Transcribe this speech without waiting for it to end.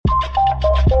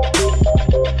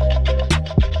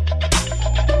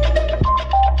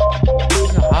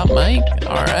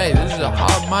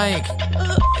mic.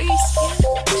 Are you scared?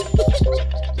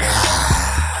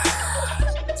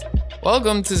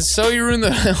 Welcome to So You Ruin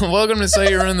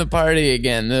the Party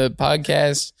again, the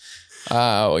podcast.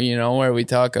 Where we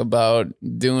talk about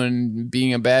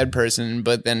being a bad person,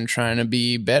 but then trying to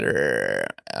be better.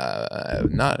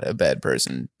 Not a bad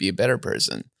person, be a better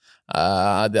person.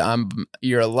 I'm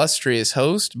your illustrious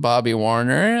host, Bobby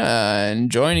Warner,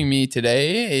 and joining me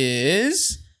today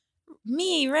is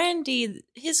Me, Randy,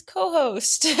 his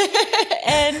co-host.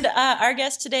 And our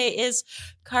guest today is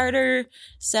Carter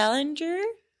Salinger.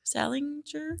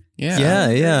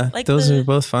 Yeah. Like Those are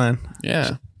both fine.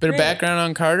 Yeah. Bit of background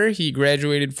on Carter. He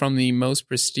graduated from the most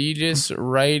prestigious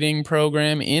writing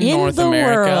program in North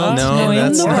America. World. No,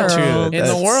 that's not true. In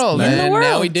the world. And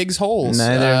now he digs holes.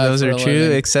 Neither of those are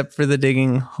true except for the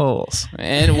digging holes.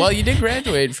 And well, you did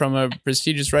graduate from a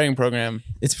prestigious writing program.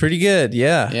 It's pretty good.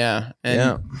 Yeah. Yeah. And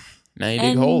Yeah. now you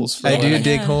dig holes. For I do living.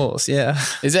 dig holes. Yeah.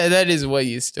 That is what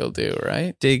you still do,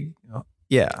 right? Dig.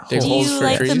 Yeah. Dig Do holes you for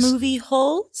like trees? the movie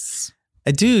Holes?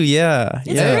 I do. Yeah. It's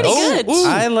yeah. pretty good.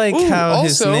 I like how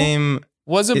his also name.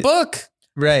 was a book.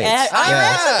 Right.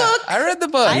 I read the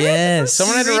book. Yes.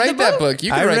 Someone had to Read write the that book? book.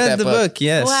 You I could write read that the book.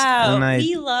 Yes. Wow. And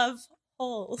We love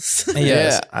holes.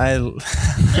 Yes. I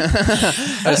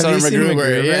saw Have you seen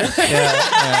MacGruber. Yeah.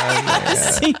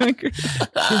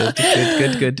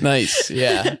 Good. Nice.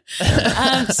 Yeah.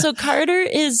 So Carter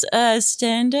is a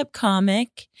stand-up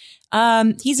comic.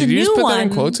 He's Did a you new just put one. that in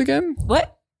quotes again?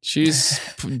 What? She's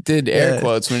did air Yeah.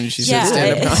 quotes when she said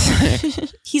stand-up comic.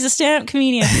 He's a stand-up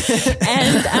comedian,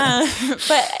 and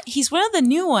but he's one of the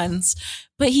new ones.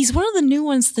 But he's one of the new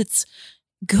ones that's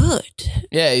good.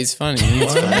 Yeah, he's funny.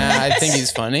 I think he's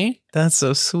funny. That's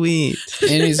so sweet. And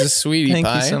he's a sweetie Thank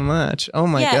pie. you so much. Oh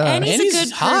my yeah, god. and he's And a he's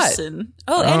good hot. person.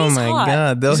 Oh, and he's my hot.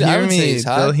 god. They'll I hear would say me. he's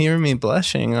hot. They'll hear me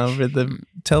blushing over the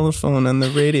telephone and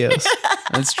the radios.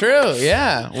 That's true.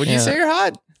 Yeah. Would you Yeah. say you're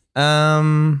hot?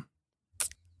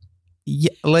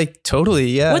 Yeah, like totally.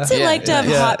 Yeah. What's it Yeah, like to have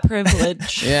yeah. hot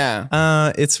privilege?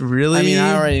 Yeah. It's really. I mean,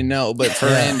 I already know, but for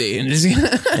Yeah. Randy.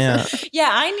 Yeah. Yeah,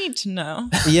 I need to know.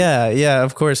 Yeah.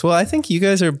 Of course. Well, I think you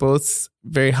guys are both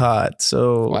very hot.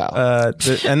 So, Wow. and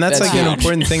that's That's like an huge.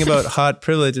 important thing about hot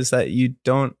privilege is that you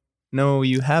don't know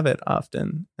you have it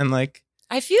often, and like.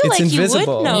 I feel It's like invisible. you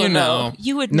would know. You know. though.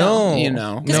 You would know. No, You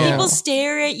know. Because no. people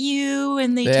stare at you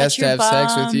and they They touch ask to your have bum.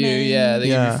 sex with you. Yeah. They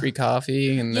give Yeah. you free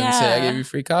coffee and then say, I Yeah. give you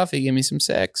free coffee. Give me some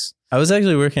sex. I was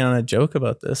actually working on a joke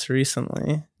about this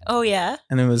recently, Oh, yeah?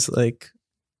 and it was like,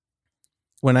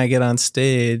 when I get on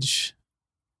stage,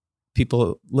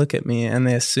 people look at me and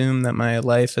they assume that my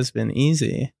life has been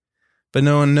easy, but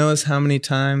no one knows how many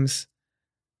times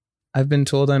I've been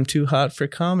told I'm too hot for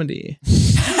comedy.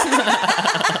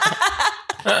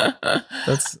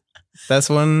 That's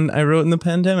one I wrote in the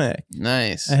pandemic.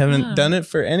 Nice. I haven't Oh. done it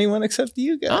for anyone except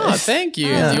you guys. Oh, thank you.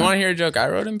 Yeah. Do you want to hear a joke I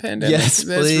wrote in pandemic? Yes,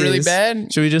 That's really please.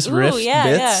 bad. Should we just Ooh, riff yeah,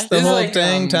 bits yeah. the This is whole like,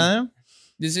 dang time?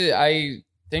 I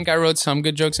think I wrote some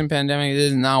good jokes in pandemic.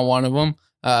 This is not one of them.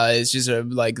 It's just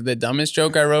like the dumbest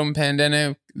joke I wrote in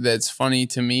pandemic that's funny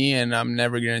to me and I'm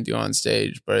never going to do on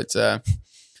stage. But it's,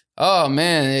 oh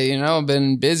man, I've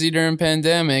been busy during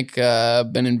pandemic.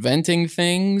 Been inventing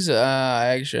things.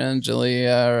 Actually,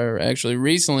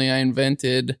 recently I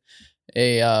invented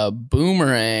a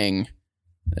boomerang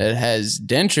that has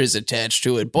dentures attached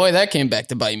to it. Boy, that came back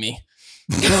to bite me.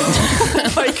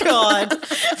 Oh, my God.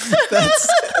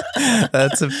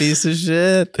 That's a piece of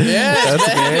shit. Yeah.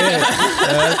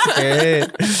 That's great.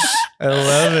 I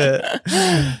love it.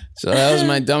 So that was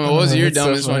my dumb. What was your That's so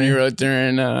dumbest one funny. you wrote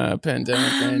during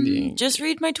pandemic, Randy? Just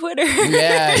read my Twitter.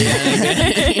 Yeah.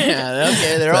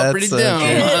 Okay, they're all That's pretty so dumb.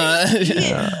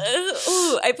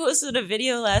 Ooh, I posted a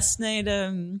video last night.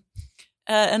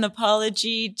 An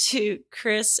apology to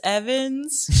Chris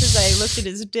Evans because I looked at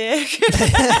his dick.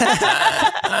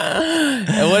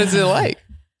 And what is it like?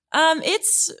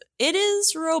 It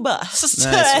is robust.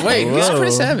 Nice. Wait, who's Whoa.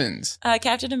 Chris Evans?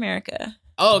 Captain America.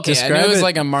 Oh, okay. I Describe knew it was it.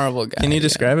 like a Marvel guy. Can you Yeah.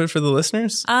 describe it for the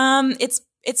listeners?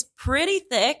 It's pretty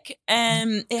thick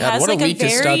and it God, has what a like a week to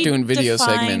very stop doing video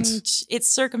defined, segments. It's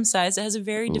circumcised. It has a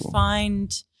very Ooh.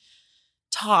 defined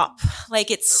top. Like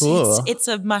Cool. it's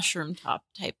a mushroom top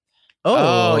type.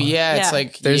 Oh, yeah. It's Yeah.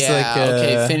 like There's like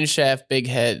okay, a- thin shaft, big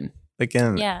head.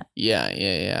 Again, Yeah.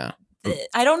 Yeah.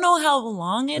 I don't know how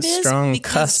long it A is strong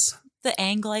because cusp. the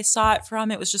angle I saw it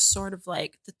from, it was just sort of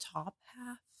like the top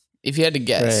half. If you had to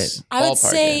guess, I would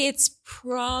ballpark say it. it's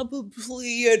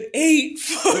probably an 8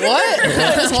 foot. What?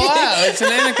 Wow, it's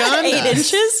an anaconda. 8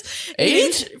 inches?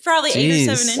 8 Probably 8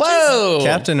 or 7 Jeez. inches. Whoa,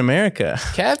 Captain America.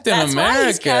 Captain That's why he's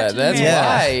America. Captain That's America.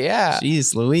 why. Yeah.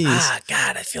 Jeez Louise.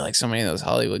 God, I feel like so many of those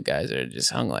Hollywood guys are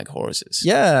just hung like horses.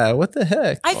 Yeah, what the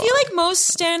heck? I feel like most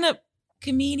stand-up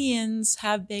comedians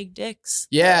have big dicks.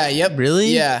 Yeah. Yep. Really?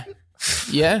 Yeah.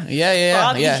 Yeah.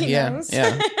 Bobby Yeah. knows.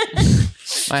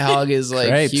 My hog is like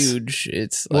Cripes. huge.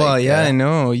 It's like, Well, yeah, I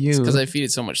know you. because I feed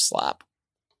it so much slop.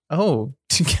 Oh,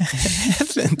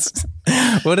 heavens!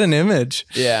 What an image.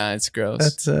 Yeah, it's gross.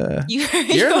 That's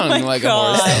You're oh hung my like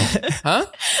God. a horse, huh?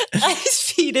 I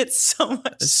feed it so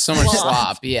much. It's so much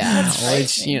slop. Yeah, That's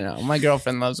which frightening. my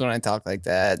girlfriend loves when I talk like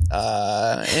that.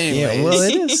 Anyways, yeah. Well,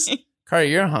 it is. Carter,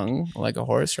 you're hung like a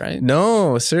horse, right?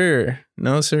 No, sir.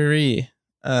 No, sirree.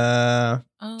 Oh,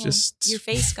 Just- your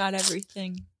face got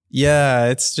everything. Yeah,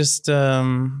 it's just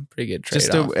Pretty good trade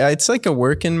just off. it's like a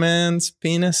working man's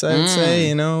penis, I would say.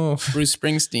 You know. Bruce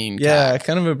Springsteen. Yeah, cock.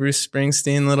 kind of a Bruce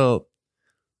Springsteen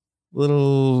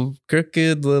little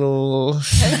crooked, little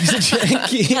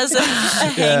janky. Has a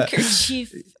Yeah.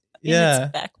 handkerchief in Yeah.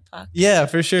 its back pocket. Yeah,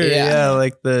 for sure. Yeah. Yeah,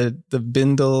 like the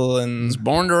bindle He's and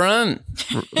born to run.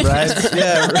 rides.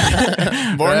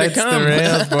 Yeah, Born to rides come. The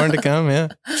rails, born to come. Yeah,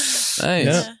 Nice.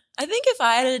 Yeah. I think if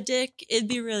I had a dick, it'd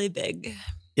be really big.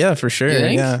 yeah, for sure. You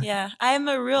think? Yeah, Yeah, I am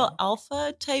a real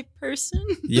alpha type person.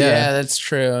 Yeah, that's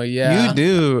true. Yeah. You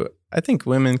do. I think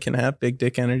women can have big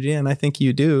dick energy, and I think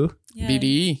you do. Yeah.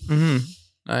 BDE. Mm-hmm.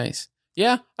 Nice.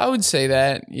 Yeah, I would say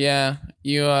that. Yeah.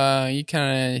 You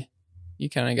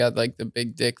kind of got like the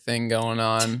big dick thing going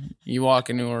on. You walk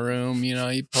into a room, you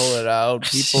pull it out.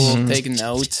 People take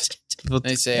notes.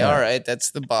 They say, Yeah. "All right, that's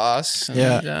the boss." And,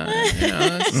 Yeah.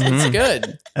 it's Mhm.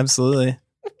 good. Absolutely.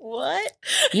 What?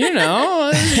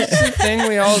 It's the thing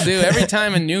we all do every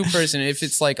time a new person. If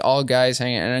it's like all guys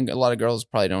hanging, and a lot of girls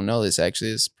probably don't know this.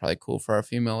 Actually, this is probably cool for our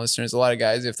female listeners. A lot of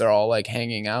guys, if they're all like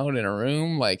hanging out in a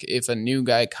room, like if a new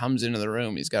guy comes into the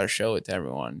room, he's got to show it to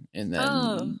everyone, and then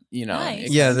Oh, nice.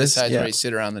 it Yeah, this- decides yeah. where you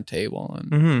sit around the table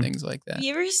and Mhm. things like that. Have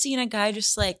you ever seen a guy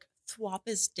just like thwop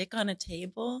his dick on a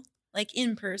table, like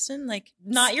in person, like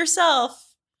not yourself?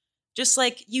 Just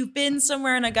like you've been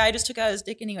somewhere and a guy just took out his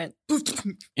dick and he went,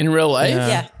 In real life,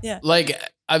 Yeah. yeah. like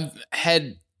I've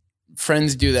had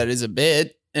friends do that as a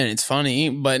bit. And it's funny,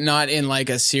 but not in like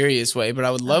a serious way. But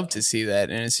I would love to see that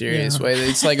in a serious Yeah. way.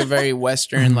 It's like a very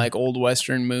Western, like old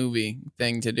Western movie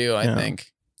thing to do, I Yeah.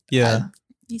 think. Yeah.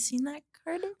 You seen that,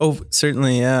 Carter? Oh,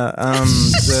 certainly. Yeah.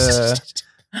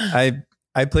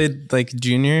 I played like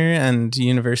junior and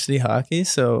university hockey,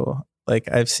 so like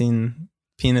I've seen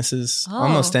penises Oh.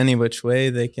 almost any which way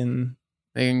they can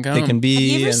They can come. they can be. Have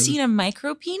you ever and- seen a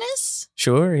micro penis?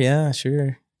 Sure. Yeah.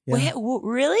 Sure. Yeah. Wait,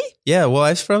 really? Yeah. Well,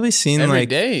 I've probably seen every like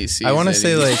day. I wanna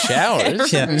say, like,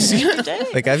 showers. Yeah. Every day.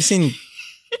 like I've seen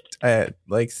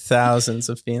like thousands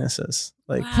of penises.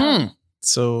 Like Wow.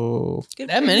 so. Good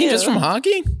That for many you. just from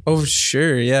hockey? Oh,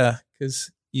 sure. Yeah.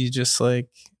 Because you just like.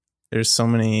 There's so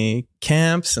many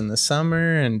camps in the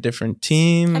summer and different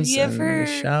teams. Have you and ever- you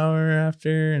shower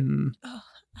after and Oh,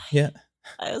 yeah.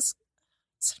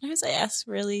 Sometimes I ask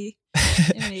really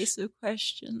invasive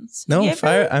questions. No, Have you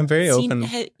fire. ever I'm very seen- open.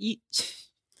 Have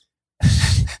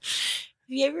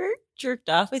you ever jerked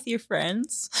off with your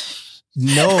friends?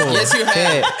 No. Yes, you Okay.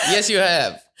 have. Yes, you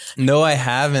have. No, I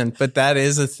haven't. But that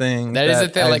is a thing. That is a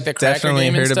thing, I've like the cracker definitely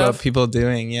game and heard about stuff? people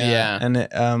doing. Yeah. Yeah. And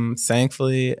it,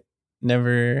 thankfully,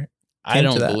 never. I Came to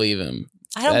don't that. believe him.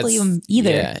 I don't That's- believe him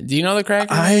either. Yeah. Do you know the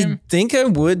cracker I game? think I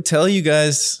would tell you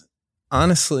guys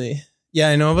honestly. Yeah,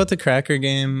 I know about the cracker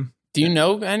game. Do you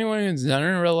know anyone who's done it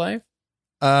in real life?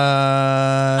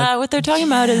 What they're talking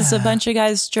about is a yeah. bunch of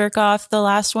guys jerk off. The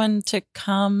last one to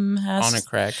come has On a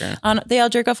cracker. they all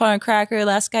jerk off on a cracker.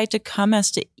 Last guy to come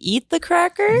has to eat the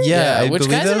cracker. Yeah, I which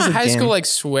believe guys that in was my a high game. school like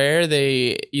swear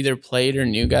they either played or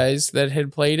knew guys that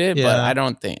had played it, but Yeah. I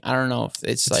don't know if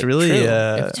it's It's like really, true,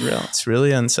 uh, if it's real. It's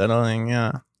really unsettling.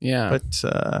 Yeah. Yeah.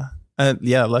 But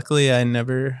yeah, luckily I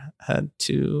never had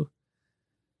to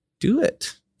do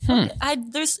it.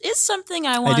 There is something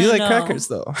I want I to do like know. crackers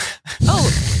though. Oh,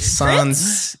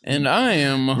 Sans And I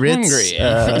am Ritz. hungry.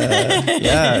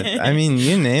 Yeah, I mean,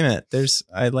 you name it.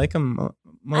 I like them. I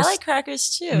Most, like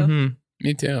crackers too. Mhm.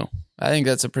 Me too. I think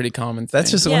that's a pretty common thing.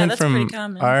 That's just Yeah, went that's from pretty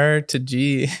common. R to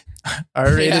G,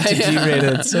 R rated Yeah, to G yeah.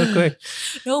 rated so quick.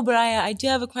 No, but I do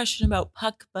have a question about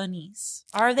puck bunnies.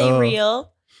 Are they Oh.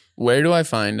 real? Where do I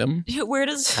find them? Where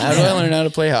does How do I learn how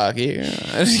to play hockey?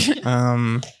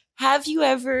 Have you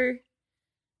ever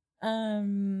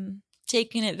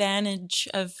taken advantage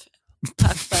of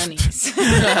puck bunnies.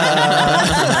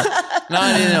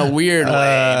 Not in a weird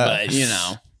way, but you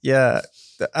know. Yeah.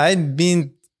 I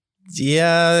mean,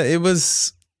 yeah, it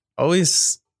was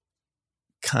always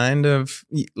kind of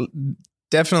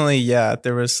definitely, yeah.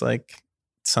 There was like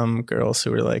some girls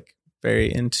who were like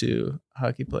very into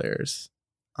hockey players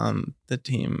on the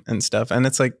team and stuff. And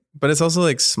it's like, but it's also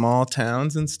like small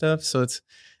towns and stuff. So it's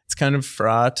kind of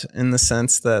fraught in the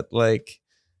sense that like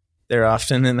they're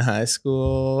often in high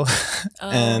school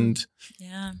and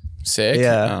yeah. Sick.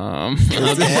 Yeah.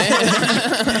 Okay.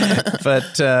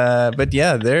 but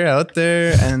yeah, they're out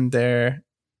there and they're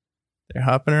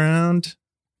hopping around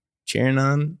cheering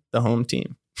on the home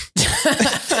team.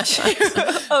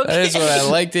 That is what I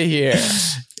like to hear.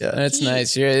 Yeah. That's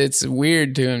nice. It's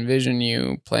weird to envision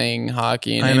you playing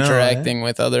hockey and I know, interacting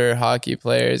with other hockey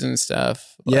players and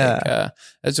stuff. Yeah.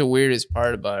 That's the weirdest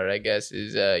part about it, I guess,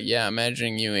 is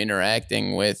imagining you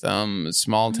interacting with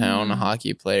small town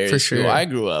hockey players For sure. who I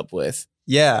grew up with.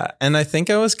 Yeah. And I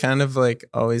think I was kind of like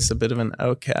always a bit of an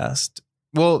outcast.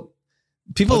 Well,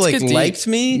 people Let's like get deep. liked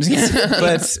me,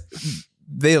 but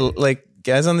they like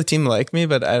guys on the team like me,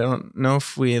 but I don't know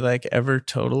if we like ever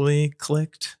totally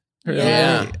clicked. Really.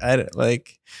 Yeah. I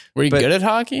like. Were you But- good at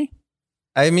hockey?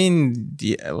 I mean,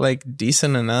 like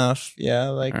decent enough. Yeah.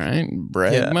 Like All right.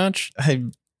 Brag Yeah. much?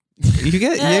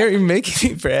 you're making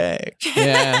me brag.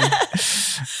 Yeah.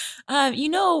 You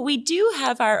know, we do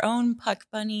have our own puck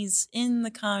bunnies in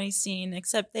the comedy scene,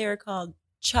 except they are called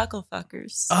chuckle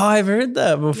fuckers. Oh, I've heard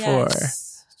that before.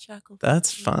 Yes, chuckle.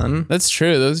 That's fuckers. fun. That's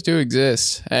true. Those do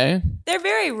exist. Hey? They're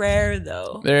very rare,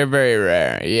 though. They're very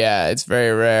rare. Yeah, it's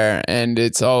very rare, and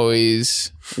it's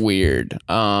always weird.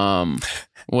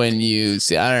 When you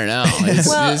see, I don't know. It's,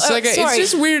 Well, it's like it's sorry.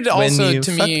 just weird. When Also, you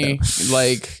to fuck me,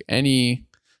 like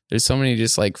there's so many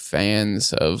just like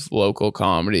fans of local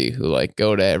comedy who like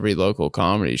go to every local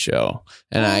comedy show,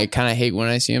 and I kind of hate when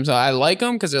I see them. So I like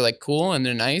them because they're like cool and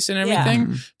they're nice and Yeah.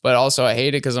 everything, but also I hate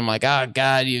it because I'm like, oh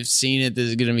God, you've seen it. This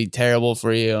is gonna be terrible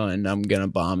for you, and I'm gonna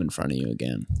bomb in front of you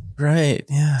again. Right.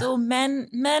 Yeah. So men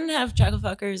have chuckle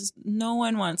fuckers. No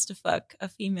one wants to fuck a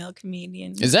female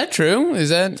comedian. Is that true? Is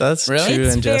that That's really? true.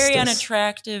 It's very injustice.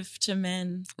 unattractive to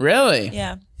men. Really?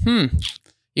 Yeah.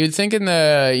 You'd think in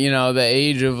the the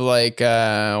age of like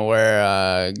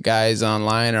where guys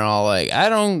online are all like, I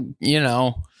don't,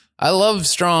 I love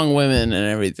strong women and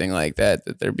everything like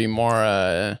that there'd be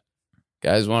more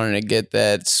guys wanting to get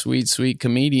that sweet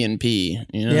comedian pee.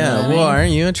 You know Yeah. what I Well, mean?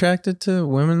 aren't you attracted to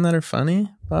women that are funny,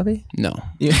 Bobby? No.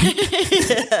 You-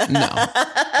 No.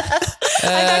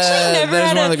 I've actually never That is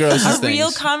had one of the grossest a real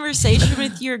things. conversation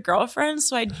with your girlfriend,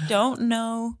 so I don't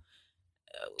know.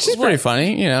 She's pretty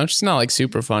funny, she's not like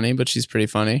super funny, but she's pretty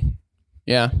funny.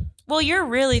 Yeah. Well, you're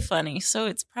really funny, so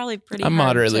it's probably pretty. I'm hard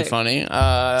moderately to- funny.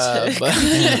 to But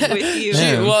connect with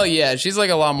you. she's like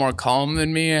a lot more calm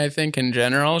than me, I think, in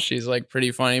general. She's like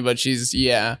pretty funny, but she's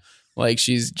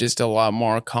just a lot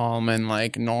more calm and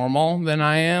like normal than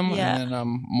I am. Yeah. And then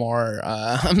I'm more,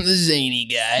 I'm the zany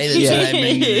guy. That's Yeah. what I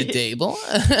bring to the table.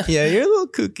 yeah, you're a little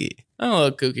kooky. I'm a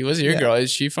little kooky. What's your Yeah. girl?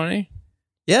 Is she funny?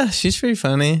 Yeah, she's pretty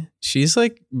funny. She's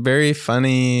like very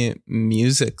funny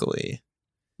musically.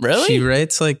 Really? She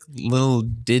writes like little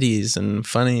ditties and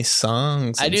funny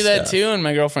songs. I and do that stuff. too, and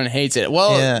my girlfriend hates it.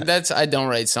 Well, Yeah. I don't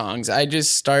write songs. I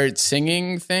just start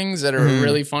singing things that are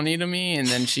really funny to me, and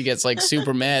then she gets like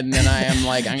super mad, and then I am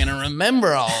like, I'm gonna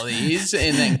remember all these,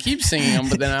 and then keep singing them,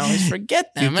 but then I always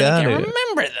forget them, You and I can't got it.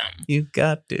 remember them. You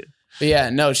got to. But yeah,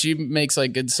 no, she makes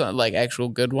like good, like actual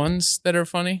good ones that are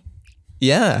funny.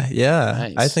 Yeah, yeah.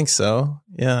 Nice. I think so.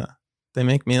 Yeah. They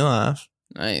make me laugh.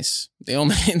 Nice. The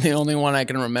only one I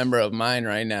can remember of mine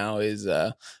right now is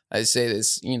I say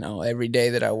this, every day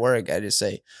that I work, I just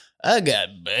say, I got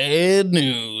bad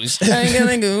news. I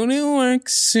gotta go to work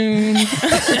soon.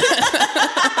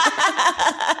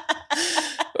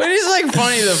 But it's like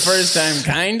funny the first time,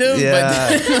 kind of. Yeah.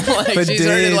 But then, like But she's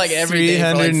heard it like every day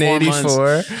for like 4 months.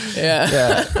 384. Yeah.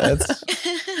 Yeah, that's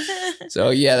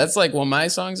So yeah, that's like what my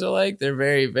songs are like. They're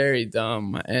very, very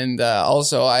dumb. And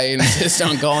also I insist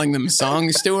on calling them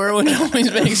songs to her, which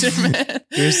always makes her mad.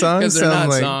 your songs Because they're sound not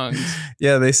like songs.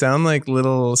 yeah, they sound like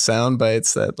little sound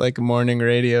bites that like a morning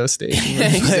radio station would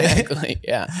play. Exactly.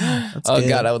 Yeah. Oh good.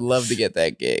 God, I would love to get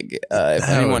that gig. If That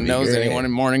anyone would be knows great. anyone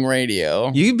in morning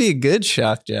radio. You'd be a good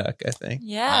shock jock, I think.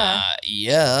 Yeah.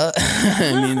 Yeah.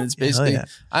 I mean, it's basically, yeah.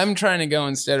 I'm trying to go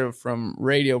instead of from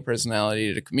radio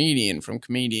personality to comedian, from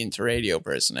comedian to radio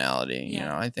personality.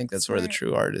 Yeah. I think that's where the Smart.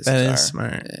 true artists That are is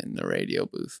smart. in the radio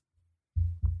booth.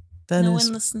 That No is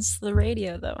one listens to the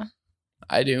radio though.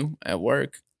 I do at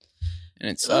work. and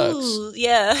it sucks. Ooh,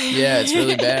 yeah. Yeah, it's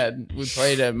really bad. We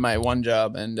played at my one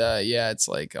job, and it's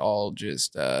like all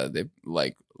just they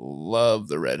like love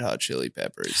the Red Hot Chili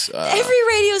Peppers. Every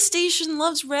radio station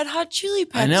loves Red Hot Chili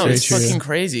Peppers. I know, Very it's true. fucking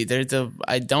crazy.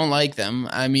 I don't like them.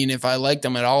 I mean, if I liked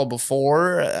them at all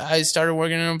before I started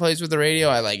working in a place with the radio,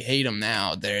 I like hate them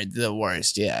now. They're the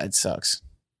worst. Yeah, it sucks.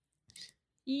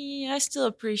 Yeah, I still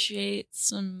appreciate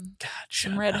some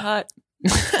God, Red Hot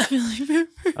Chili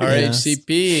Peppers.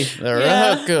 RHCP, the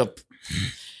Yeah. hookup.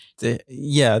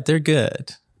 They're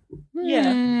good.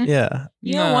 Yeah. Yeah.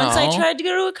 You know, once I No. tried to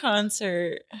go to a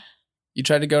concert. You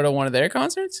tried to go to one of their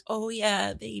concerts? Oh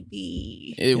yeah,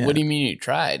 baby. What do you mean you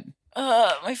tried?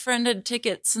 My friend had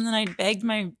tickets, and then I begged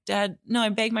my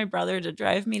brother to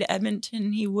drive me to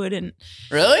Edmonton. He wouldn't.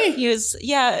 Really? He was,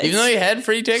 yeah. Even though you had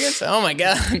free tickets? Oh my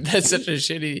god, that's such a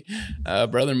shitty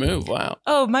brother move. Wow.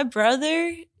 Oh, my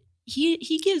brother,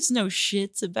 he gives no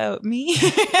shits about me. Is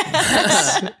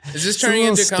this It's a turning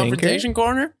little into stinker. confrontation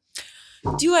corner?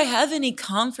 Do I have any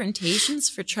confrontations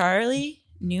for Charlie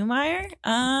Newmeyer?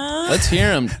 Let's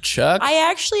hear him, Chuck. I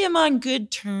actually am on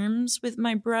good terms with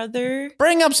my brother.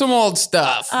 Bring up some old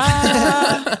stuff.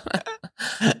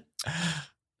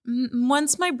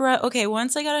 Once I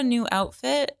got a new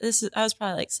outfit. I was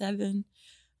probably like 7.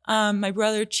 My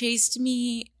brother chased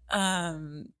me,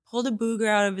 pulled a booger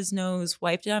out of his nose,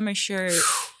 wiped it on my shirt.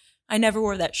 I never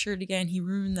wore that shirt again. He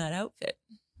ruined that outfit.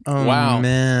 Oh, Wow.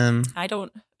 man. I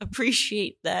don't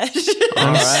appreciate that.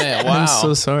 All right, wow. I'm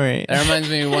so sorry. That reminds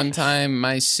me of one time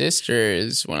my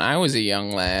sisters, when I was a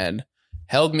young lad,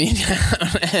 held me down.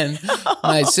 And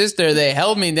my sister, they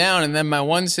held me down. And then my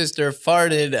one sister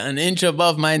farted an inch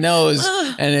above my nose.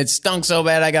 And it stunk so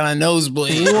bad I got a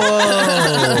nosebleed.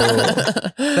 Whoa.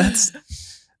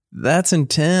 That's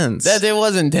intense. It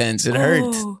was intense. It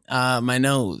hurt Oh. my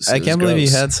nose. I It was can't believe you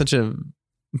gross. had such a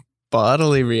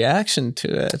bodily reaction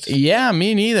to it. Yeah,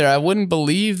 me neither. I wouldn't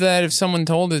believe that if someone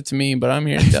told it to me, but I'm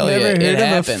here to tell you, Never it heard of a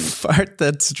happened. fart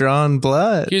that's drawn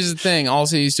blood. Here's the thing.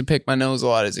 Also, used to pick my nose a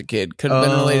lot as a kid. Could have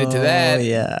been related to Oh, that.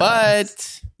 yeah.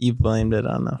 But You blamed it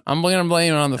on the. I'm going to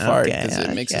blame it on the fart Okay, because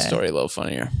it makes the okay. story a little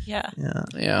funnier. Yeah. Yeah.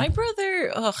 Yeah. My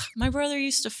brother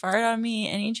used to fart on me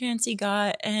any chance he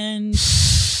got. And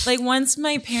like once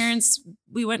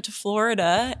we went to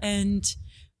Florida, and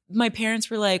my parents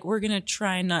were like, we're going to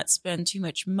try and not spend too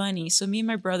much money. So me and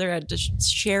my brother had to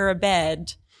share a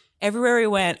bed everywhere we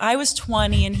went. I was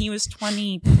 20 and he was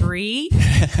 23.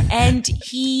 And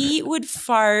he would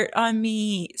fart on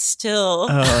me still.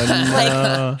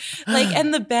 Oh, no.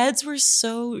 And the beds were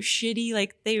so shitty.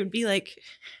 Like they would be like,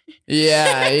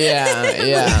 Yeah.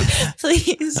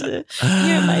 please,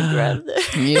 you're my brother.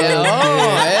 Yeah.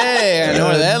 Oh, hey, I know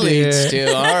where that Oh, leads dear.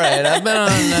 to. All right. I've been on,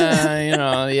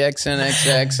 the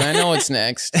XNXX. I know what's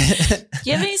next. Do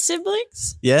you have any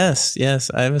siblings? Yes.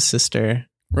 I have a sister.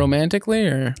 Romantically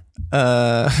or?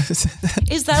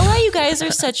 Is that why you guys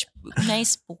are such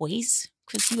nice boys?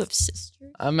 Because you have sisters?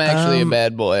 I'm actually a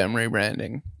bad boy. I'm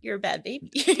rebranding. You're a bad baby.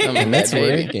 I'm a and bad that's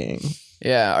baby. working.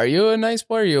 Yeah. Are you a nice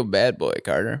boy or are you a bad boy,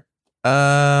 Carter?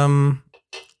 I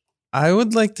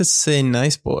would like to say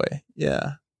nice boy.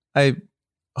 Yeah. I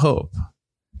hope.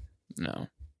 No.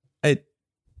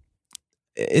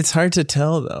 It's hard to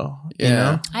tell though. Yeah. You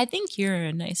know? I think you're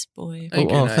a nice boy. I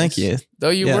think Well, you're thank nice. you. Though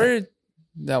you Yeah. were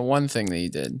that one thing that you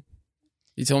did.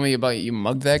 You told me about you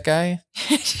mugged that guy.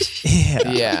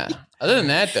 Yeah. Yeah. Other than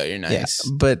that, though, you're nice.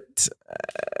 Yeah. But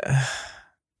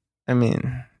I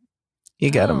mean, you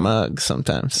got a Oh. mug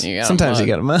sometimes. You got a Sometimes you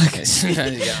mug. got a mug.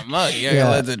 Sometimes you got a mug. You gotta Yeah.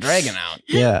 let the dragon out.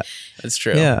 Yeah. That's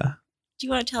true. Yeah. Do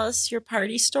you want to tell us your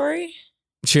party story?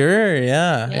 Sure.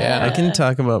 Yeah. Yeah. I can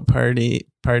talk about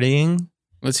partying.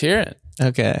 Let's hear it.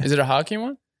 Okay. Is it a hockey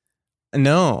one?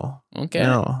 No. Okay.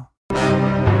 No.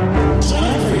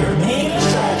 Time for your main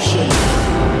attraction.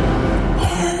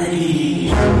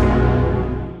 Party.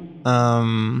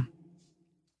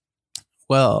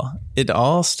 Well, it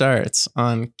all starts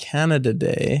on Canada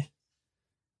Day.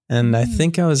 And I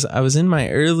think I was in my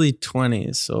early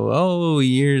 20s. So,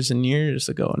 years and years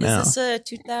ago now. Is this a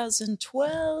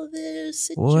 2012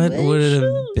 situation? What would it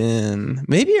have been?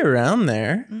 Maybe around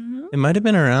there. Mhm. It might have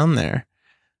been around there.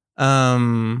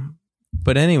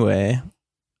 But anyway,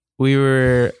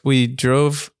 we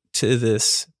drove to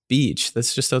this beach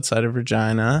that's just outside of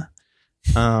Regina,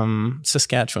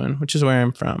 Saskatchewan, which is where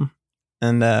I'm from.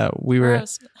 And we were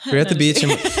at the beach.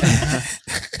 And,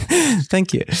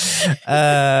 thank you.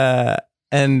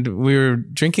 And we were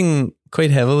drinking quite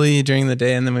heavily during the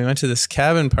day. And then we went to this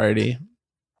cabin party.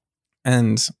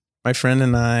 And my friend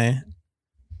and I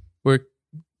were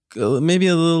maybe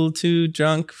a little too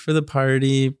drunk for the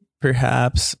party,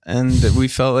 perhaps, and we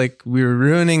felt like we were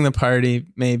ruining the party,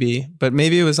 maybe, but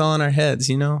maybe it was all in our heads,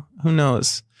 you know, who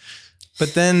knows?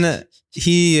 But then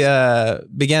he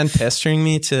began pestering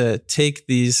me to take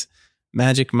these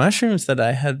magic mushrooms that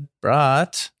I had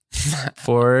brought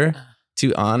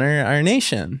to honor our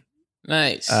nation.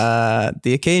 Nice.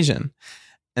 The occasion.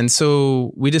 And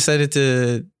so we decided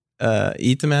to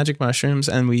eat the magic mushrooms,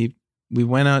 and we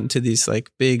went out into these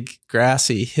like big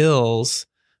grassy hills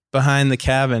behind the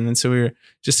cabin. And so we were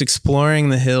just exploring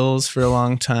the hills for a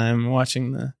long time,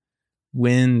 watching the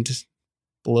wind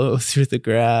blow through the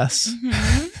grass.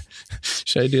 Mm-hmm.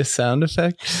 Should I do a sound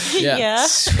effect? Yeah.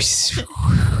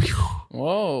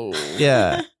 Whoa.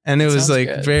 Yeah. And it was Sounds like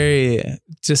good. very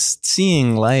just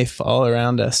seeing life all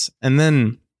around us. And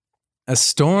then a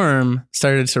storm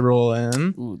started to roll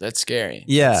in. Ooh, that's scary.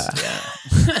 Yeah. Yeah.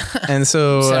 And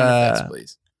so Sound effects,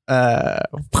 please.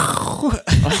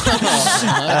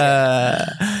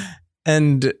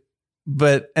 And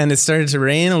it started to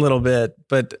rain a little bit,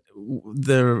 but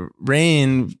the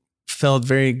rain felt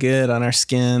very good on our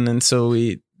skin, and so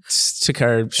we just took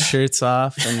our shirts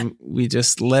off and we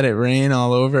just let it rain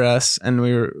all over us, and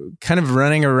we were kind of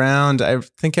running around. I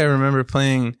think I remember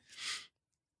playing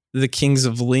The Kings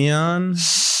of Leon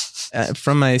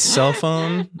from my cell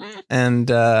phone, and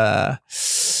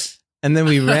then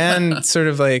we ran sort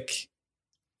of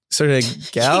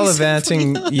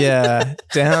gallivanting,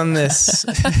 down this.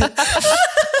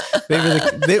 They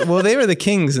were the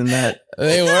kings in that.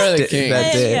 They were the kings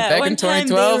that day. Yeah, back one in time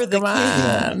they were 2012. the Come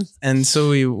on. kings. And so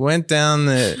we went down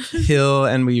the hill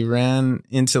and we ran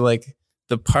into like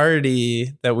the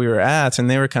party that we were at, and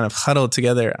they were kind of huddled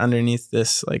together underneath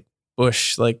this like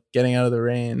bush, like getting out of the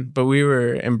rain. But we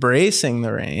were embracing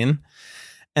the rain,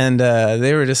 and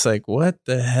they were just like, "What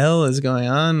the hell is going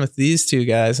on with these two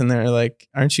guys?" And they were like,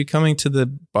 "Aren't you coming to the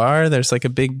bar? There's like a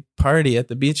big party at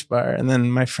the beach bar." And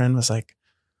then my friend was like,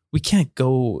 "We can't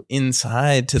go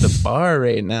inside to the bar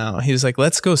right now." He was like,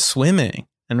 "Let's go swimming."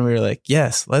 And we were like,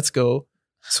 "Yes, let's go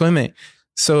swimming."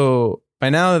 So by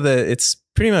now it's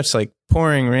pretty much like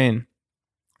pouring rain,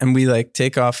 and we like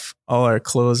take off all our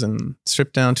clothes and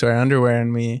strip down to our underwear,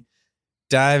 and we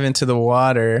dive into the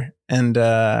water. And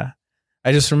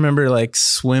I just remember like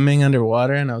swimming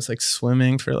underwater, and I was like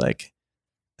swimming for like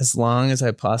as long as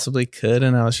I possibly could.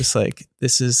 And I was just like,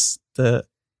 this is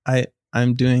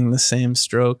I'm doing the same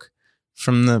stroke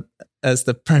as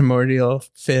the primordial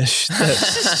fish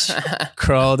that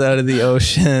crawled out of the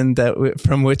ocean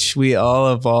from which we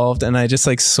all evolved. And I just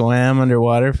like swam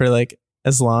underwater for like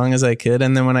as long as I could.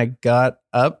 And then when I got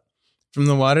up from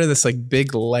the water, this like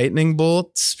big lightning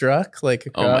bolt struck like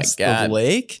across the God.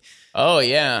 lake. Oh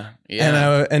yeah.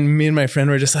 Yeah. And me and my friend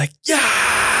were just like, yeah,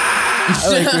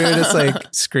 like we were just like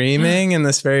screaming in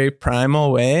this very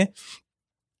primal way,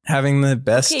 having the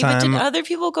best Okay, time. but did other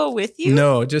people go with you?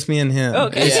 No, just me and him.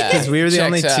 Okay. Yeah. Because we were the Checks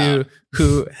only two out.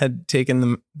 who had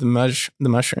taken the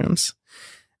mushrooms.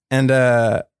 And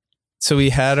so we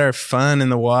had our fun in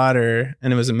the water,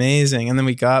 and it was amazing. And then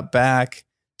we got back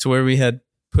to where we had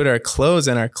put our clothes,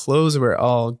 and our clothes were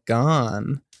all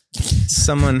gone.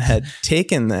 Someone had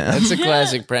taken them That's a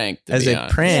classic prank. To as be a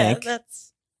honest. prank. Yeah,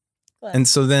 that's. And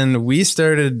so then we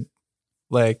started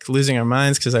like losing our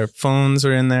minds because our phones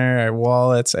were in there, our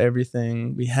wallets,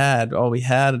 everything we had. All we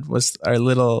had was our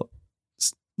little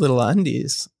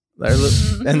undies,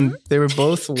 and they were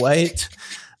both white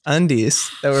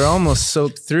undies that were almost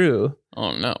soaked through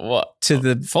Oh no! What? to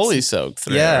the Fully soaked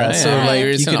through. Yeah, right? so Yeah. like You're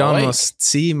you just could gonna wake. almost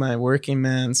see my working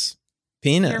man's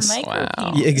Your penis. micro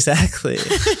Wow. Yeah, exactly.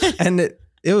 And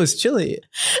it was chilly.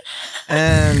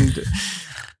 And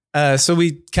so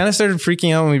we kind of started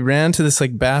freaking out, and we ran to this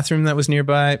like bathroom that was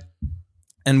nearby,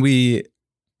 and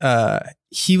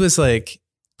he was like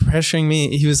pressuring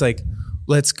me. He was like,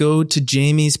 "Let's go to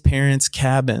Jamie's parents'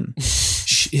 cabin.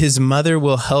 His mother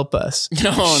will help us.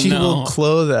 Oh, She no. will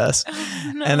clothe us."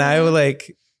 Oh, no. And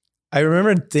I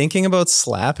remember thinking about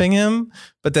slapping him,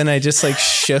 but then I just like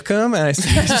shook him and I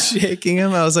started shaking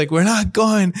him. I was like, "We're not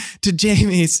going to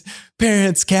Jamie's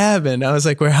parents' cabin." I was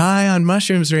like, "We're high on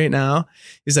mushrooms right now."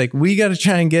 He's like, "We got to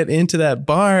try and get into that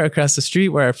bar across the street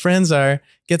where our friends are,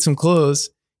 get some clothes,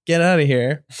 get out of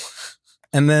here."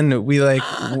 And then we like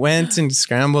went and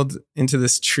scrambled into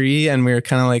this tree, and we were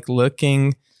kind of like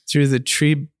looking through the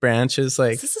tree branches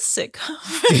like, Is this a sitcom?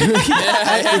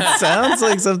 it sounds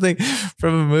like something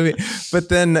from a movie. But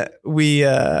then we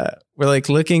were like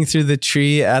looking through the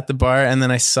tree at the bar, and then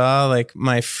I saw like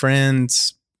my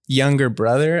friend's younger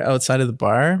brother outside of the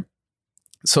bar.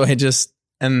 So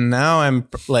and now I'm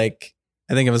like,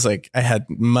 I think it was like I had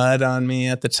mud on me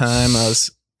at the time. I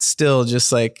was still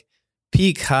just like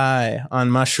peak high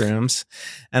on mushrooms,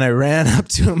 and I ran up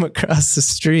to him across the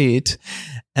street,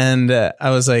 and I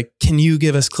was like, "Can you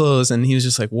give us clothes?" And he was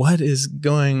just like, "What is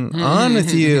going on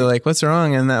with you? Like, what's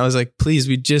wrong?" And I was like, "Please,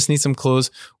 we just need some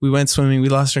clothes. We went swimming. We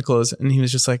lost our clothes." And he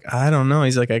was just like, "I don't know."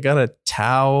 He's like, "I got a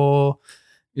towel."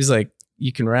 He's like,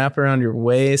 "You can wrap around your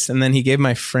waist." And then he gave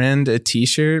my friend a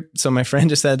t-shirt. So my friend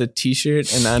just had a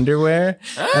t-shirt and underwear,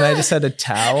 and I just had a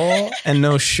towel and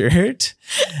no shirt.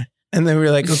 And then we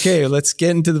were like, "Okay, let's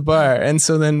get into the bar." And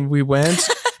so then we went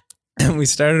and we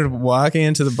started walking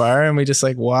into the bar, and we just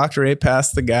like walked right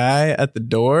past the guy at the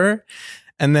door.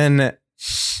 And then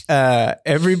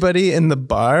everybody in the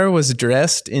bar was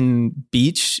dressed in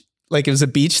beach, like it was a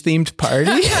beach themed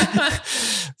party.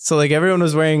 So like everyone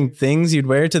was wearing things you'd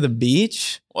wear to the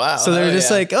beach. Wow. So they were just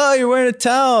like, "Oh, you're wearing a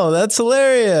towel. That's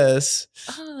hilarious."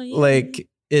 Oh, yeah. Like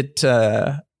it,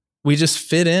 we just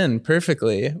fit in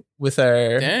perfectly with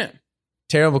our damn.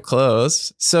 terrible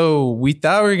clothes. So we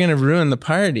thought we were going to ruin the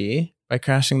party by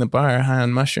crashing the bar high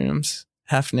on mushrooms,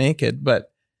 half naked,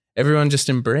 but everyone just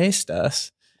embraced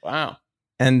us. Wow.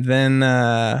 And then,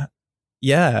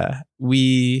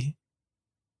 we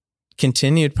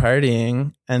continued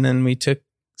partying, and then we took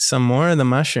some more of the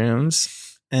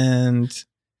mushrooms and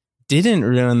didn't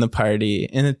ruin the party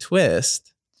in a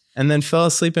twist, and then fell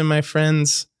asleep in my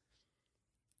friend's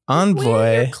Envoy.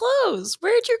 Where are your clothes?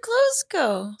 Where'd your clothes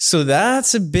go? So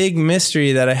that's a big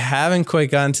mystery that I haven't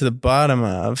quite gotten to the bottom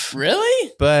of.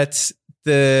 Really? But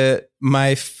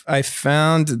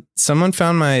someone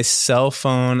found my cell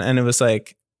phone, and it was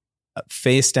like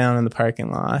face down in the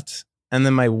parking lot. And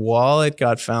then my wallet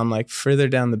got found like further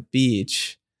down the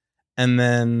beach. And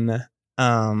then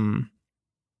and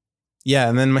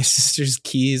then my sister's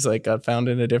keys like got found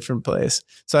in a different place.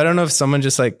 So I don't know if someone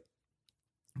just like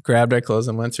grabbed our clothes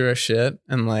and went through our shit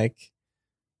and like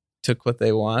took what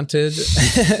they wanted.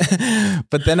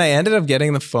 But then I ended up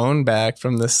getting the phone back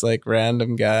from this like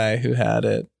random guy who had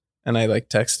it, and I like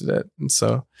texted it. And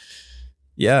so,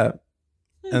 yeah.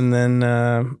 And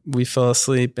then we fell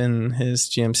asleep in his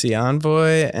GMC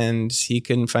Envoy, and he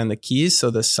couldn't find the keys. So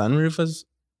the sunroof was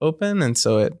open. And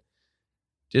so it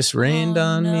just rained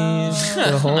on me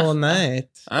the whole night.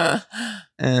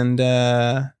 And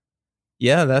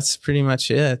that's pretty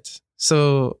much it.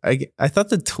 So I thought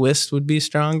the twist would be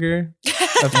stronger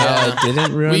of how I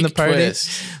didn't ruin the party.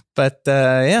 Twist. But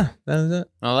that was it.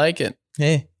 I like it.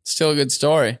 Hey. Still a good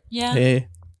story. Yeah. Hey.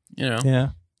 You know, Yeah.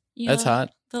 that's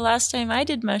hot. The last time I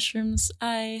did mushrooms,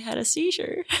 I had a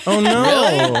seizure. Oh, no.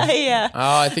 Really? Yeah.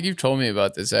 Oh, I think you've told me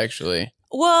about this actually.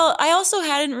 Well, I also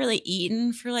hadn't really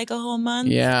eaten for like a whole month.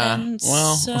 Yeah. And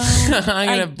Well, so I'm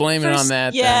going to blame it on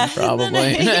that then,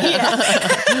 probably.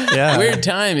 Yeah. Weird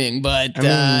timing, but I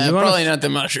mean, you wanna probably not the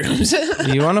mushrooms.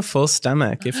 You want a full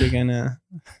stomach if you're going to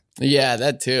Yeah,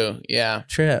 that too. Yeah.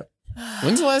 trip.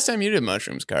 When's the last time you did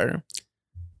mushrooms, Carter?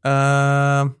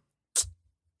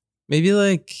 Maybe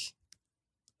like,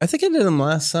 I think I did them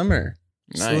last summer.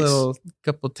 Just Nice. a little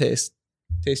couple tasty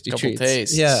Couple treats.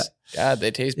 tastes. Yeah, God,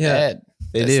 they taste Yeah. bad.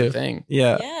 they That's do. the thing.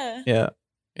 Yeah, Yeah. yeah,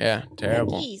 Yeah,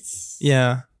 terrible. Yikes.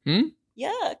 yeah.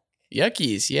 Yuck.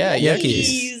 Yuckies. Yeah,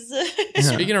 Yuckies.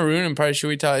 yuckies. Speaking of ruining parties,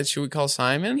 should we call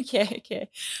Simon? Okay.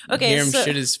 Okay. Hear him so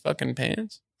shit his fucking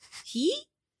pants? he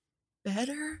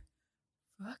better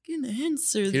fucking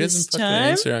answer If he this doesn't fucking time.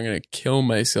 answer, I'm gonna kill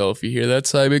myself. You hear that,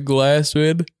 Simon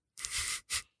Glasswood?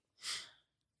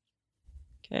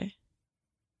 Okay.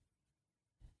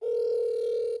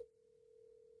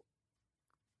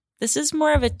 This is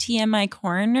more of a TMI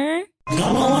corner.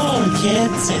 Come along,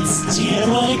 kids. It's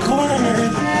TMI Corner.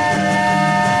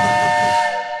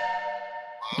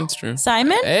 That's true.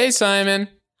 Simon? Hey, Simon.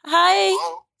 Hi.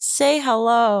 Hello? Say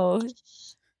hello.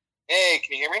 Hey,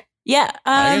 can you hear me? Yeah.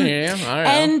 I can hear him. I don't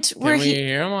and know. we're Can we he-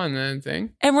 hear him on that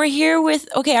thing? and we're here with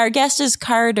our guest is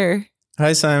Carter.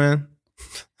 Hi, Simon.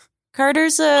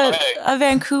 Carter's Hey. a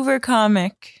Vancouver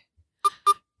comic.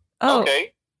 Oh.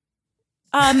 Okay.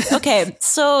 Okay.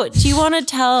 So, do you want to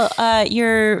tell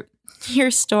your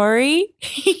story?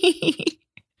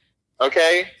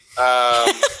 Okay.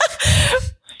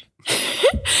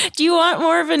 Do you want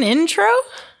more of an intro?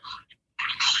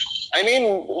 I mean,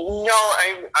 no,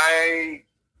 I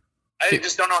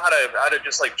just don't know how to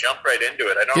just like jump right into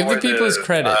it. I don't Give know the people his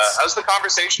credits. How's the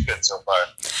conversation been so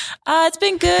far? It's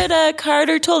been good.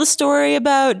 Carter told a story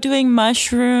about doing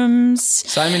mushrooms.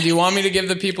 Simon, do you want me to give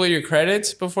the people your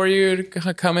credits before you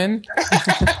come in?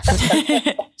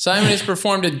 Simon has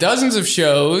performed at dozens of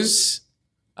shows.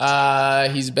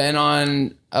 He's been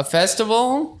on a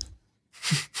festival.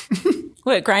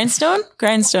 What, Grindstone?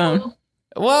 Grindstone.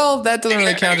 Well, that doesn't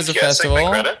really count as a Guessing my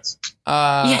festival. credits?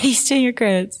 Yeah, he's doing your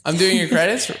credits. I'm doing your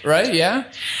credits, right? Yeah.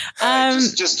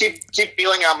 Just keep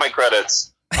feeling out my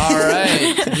credits. All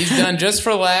right. He's done Just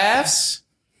for Laughs.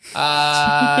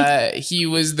 He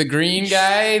was the green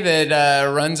guy that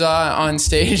runs on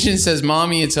stage and says,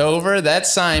 "Mommy, it's over."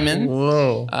 That's Simon.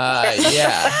 Whoa.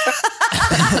 Yeah.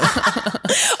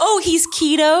 Oh, he's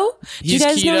keto. Do you He's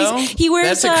guys know keto? he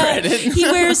wears That's a credit. he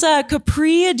wears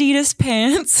Capri Adidas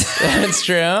pants. That's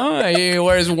true. He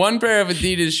wears one pair of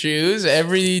Adidas shoes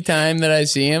every time that I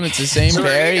see him. It's the same So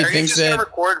pair. are He you thinks just that. gonna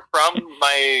record from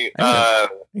my I'm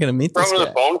gonna meet this from the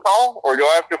guy. phone call, or do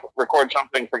I have to record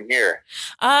something from here?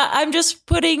 I'm just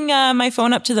putting my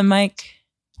phone up to the mic.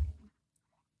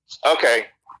 Okay.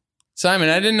 Simon,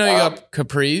 I didn't know you got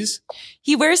capris.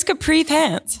 He wears Capri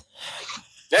pants.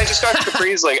 Yeah, I just got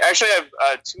capris. Like, actually, I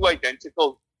have 2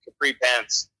 identical capri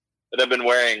pants that I've been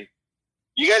wearing.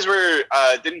 You guys were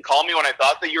didn't call me when I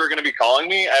thought that you were going to be calling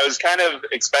me. I was kind of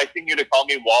expecting you to call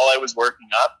me while I was working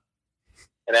up,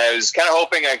 and I was kind of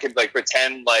hoping I could like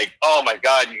pretend like, oh my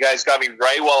god, you guys got me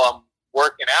right while I'm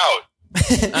working out.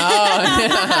 Oh,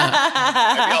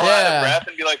 I'd be all out Yeah. of breath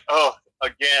and be like, oh,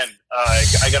 again,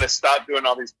 I got to stop doing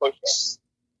all these push-ups.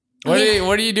 What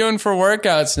are you doing for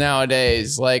workouts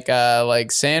nowadays? Like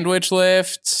sandwich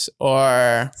lifts,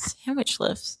 or Sandwich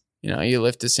lifts. you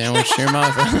lift a sandwich to your I'm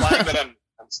mouth. implying that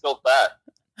I'm still fat.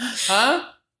 Huh?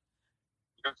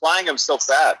 You're implying I'm still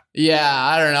fat. Yeah,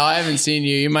 I don't know. I haven't seen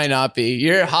you. You might not be.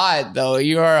 You're hot though.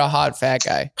 You are a hot fat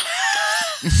guy.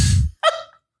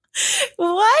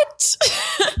 What?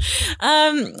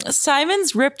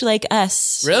 Simon's ripped like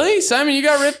us. Really, Simon? You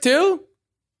got ripped too?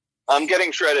 I'm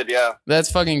getting shredded, yeah. That's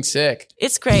fucking sick.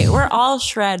 It's great. We're all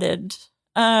shredded.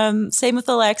 Same with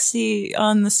Alexi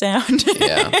on the sound.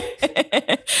 Yeah.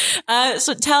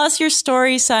 So tell us your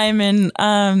story, Simon.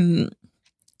 And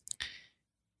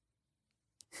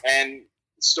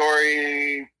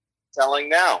storytelling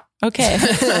now. Okay.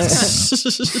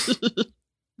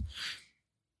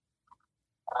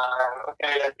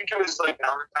 Okay, I think it was like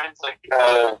Valentine's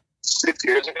 6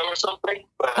 years ago or something.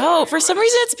 But Oh, for some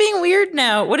reason it's being weird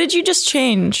now. What did you just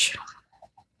change?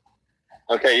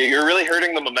 Okay, you're really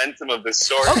hurting the momentum of this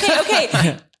story.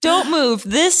 Okay. Don't move.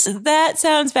 That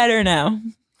sounds better now.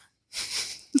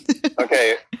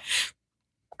 Okay.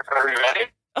 Are we ready?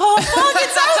 Oh, fuck, it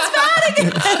sounds bad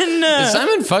again. Is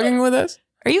Simon fucking with us?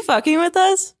 Are you fucking with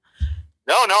us?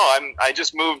 No, I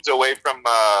just moved away from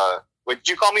wait, did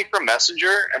you call me from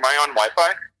Messenger? Am I on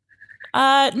Wi-Fi?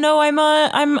 No,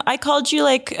 I called you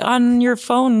like on your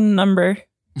phone number.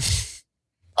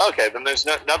 Okay, then there's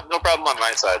no problem on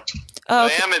my side. Oh,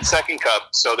 I am in Second Cup,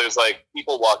 so there's like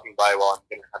people walking by while I'm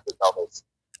gonna have to tell this.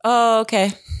 oh,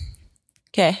 okay.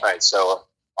 Okay. All right, so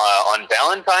on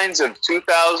Valentine's of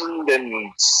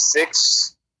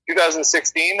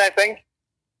 2016, I think,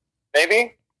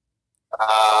 maybe,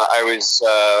 I was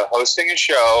hosting a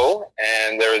show,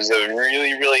 and there was a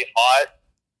really, really hot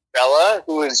fella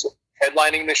who was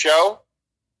headlining the show.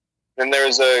 Then there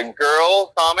was a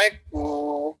girl comic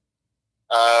who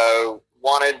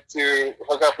wanted to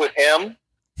hook up with him,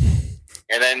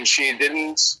 and then she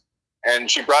didn't, and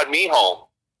she brought me home.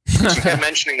 She kept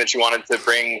mentioning that she wanted to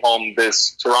bring home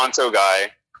this Toronto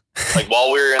guy, like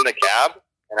while we were in the cab,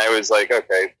 and I was like,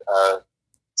 okay,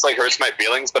 it's like hurts my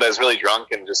feelings, but I was really drunk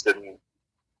and just didn't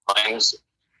mind.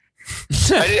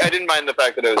 I didn't mind the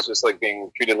fact that I was just like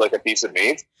being treated like a piece of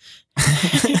meat.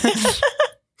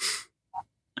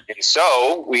 And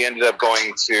so we ended up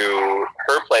going to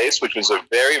her place, which was a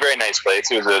very, very nice place.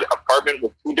 It was an apartment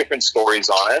with 2 different stories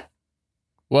on it.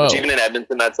 Whoa. Which even in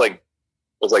Edmonton, was like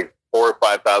 $4,000 or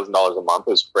 $5,000 a month.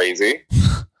 It was crazy.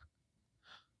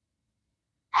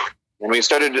 And we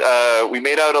started. We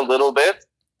made out a little bit,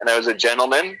 and I was a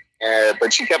gentleman.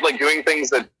 But she kept like doing things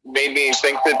that made me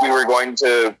think that we were going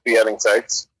to be having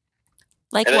sex.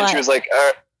 Like And then what? she was like,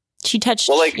 She touched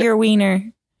well, like- your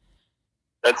wiener.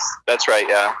 "That's right,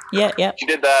 yeah." Yeah. She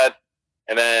did that,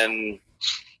 and then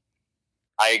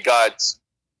I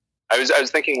was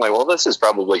thinking like, well, this is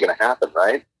probably going to happen,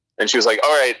 right? And she was like, all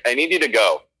right, I need you to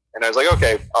go. And I was like,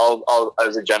 okay, I'll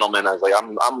as a gentleman, I was like,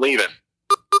 I'm leaving.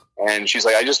 And she's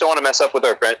like, I just don't want to mess up with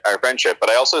our friendship. But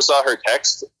I also saw her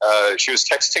text. She was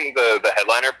texting the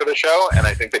headliner for the show, and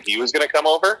I think that he was going to come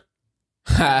over.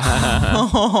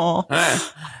 Oh.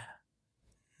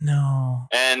 No.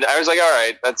 And I was like, all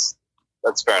right, that's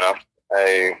fair enough.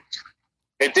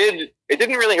 It didn't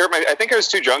really hurt I think I was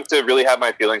too drunk to really have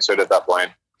my feelings hurt at that point.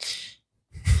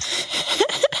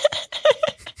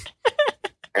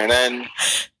 And then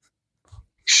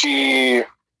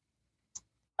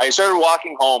I started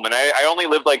walking home, and I only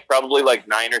lived like probably like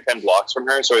 9 or 10 blocks from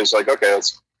her. So I was like, okay,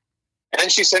 and then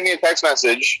she sent me a text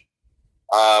message,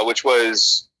 which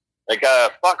was like,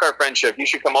 fuck our friendship. You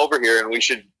should come over here and we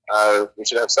should have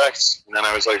sex. And then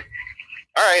I was like,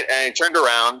 all right. And I turned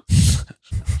around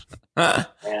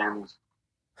and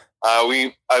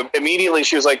immediately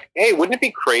she was like, hey, wouldn't it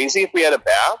be crazy if we had a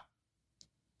bath?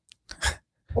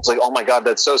 I was like, oh my God,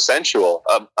 that's so sensual.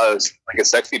 Like a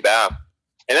sexy bath.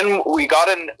 And then we got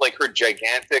in like her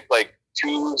gigantic, like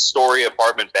 2-story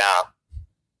apartment bath.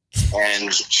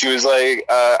 And she was like,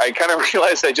 I kind of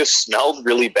realized I just smelled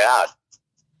really bad.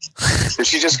 So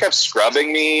she just kept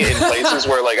scrubbing me in places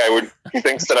where like she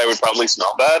thinks that I would probably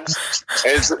smell bad.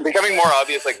 And it's becoming more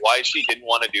obvious like why she didn't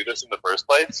want to do this in the first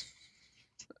place.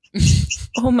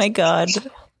 Oh my God.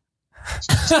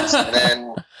 And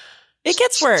then it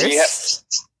gets worse.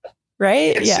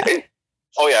 Right? Yeah.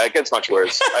 It gets much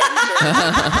worse.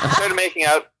 I started making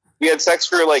out. We had sex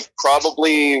for like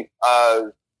probably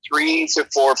 3 to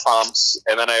 4 pumps,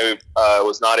 and then I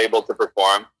was not able to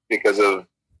perform because of.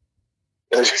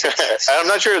 I'm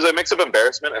not sure. It was a mix of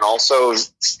embarrassment and also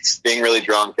being really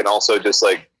drunk, and also just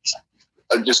like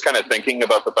just kind of thinking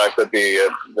about the fact that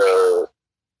the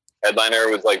headliner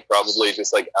was like probably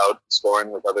just like out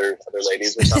scoring with other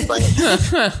ladies or something.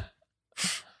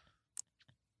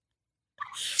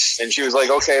 And she was like,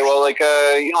 okay, well, like,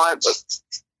 you know what,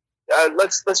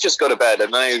 let's just go to bed.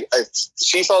 And then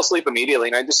she fell asleep immediately,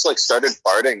 and I just like started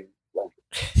farting.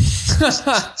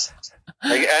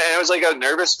 And it was like a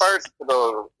nervous fart for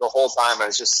the whole time. I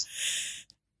was just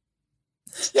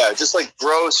like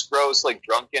gross, like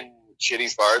drunken,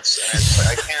 shitty farts. And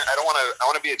I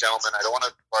want to be a gentleman. I don't want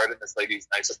to fart in this lady's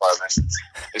nice apartment.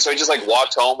 And so I just like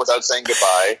walked home without saying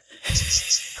goodbye.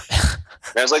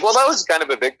 And I was like, well, that was kind of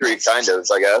a victory, kind of,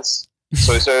 I guess.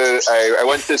 So I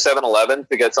went to 7-Eleven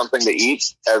to get something to eat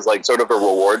as like sort of a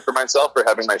reward for myself for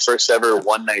having my first ever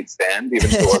one-night stand, even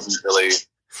if it wasn't really,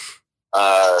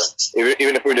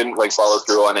 even if we didn't like follow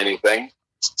through on anything.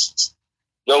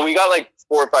 So we got like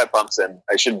 4 or 5 pumps in.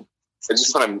 I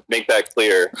just want to make that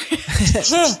clear.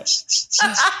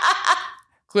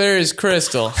 Clear as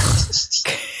crystal.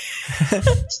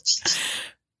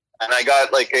 And I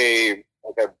got like a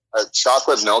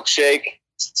chocolate milkshake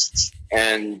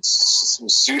and some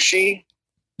sushi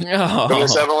from the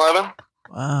 7-Eleven.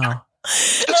 Wow. And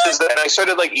I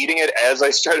started like eating it as I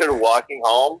started walking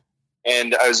home,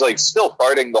 and I was like still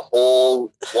farting the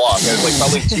whole walk. I was like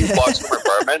probably 2 blocks from my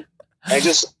apartment. I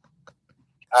just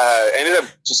ended up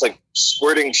just like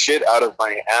squirting shit out of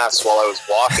my ass while I was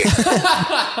walking.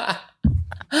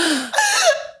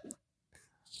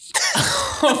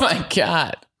 Oh my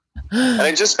God. And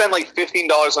I just spent like $15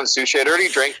 on sushi. I'd already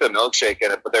drank the milkshake in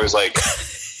it, but there was like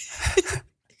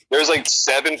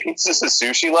 7 pieces of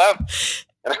sushi left.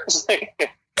 And I was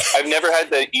like, I've never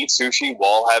had to eat sushi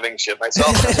while having shit myself.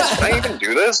 I was like, can I even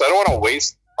do this? I don't want to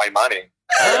waste my money.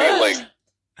 This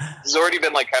has already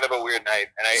been like kind of a weird night.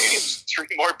 And I ate 3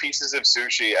 more pieces of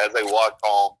sushi as I walked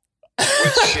home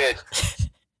with shit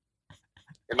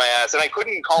in my ass. And I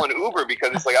couldn't call an Uber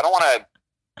because it's like, I don't want to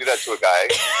do that to a guy.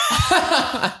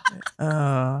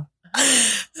 Wow.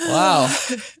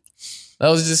 That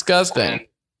was disgusting.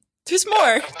 There's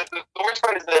more. The worst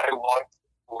part is that I walked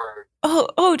for...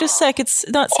 Oh, just a sec. It's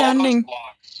not sounding...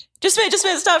 Just a minute.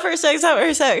 Stop for a sec.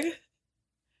 Go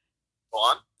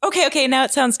on. Okay. Now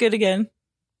it sounds good again.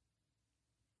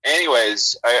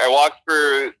 Anyways, I walked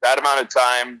for that amount of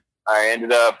time. I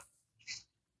ended up...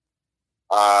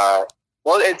 I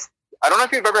don't know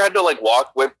if you've ever had to like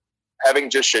walk with having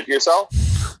just shit yourself,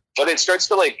 but it starts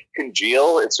to like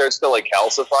congeal. It starts to like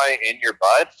calcify in your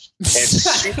butt, and it's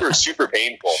super, super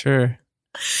painful. Sure.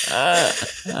 So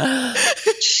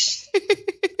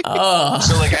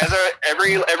like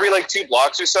every like 2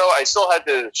 blocks or so, I still had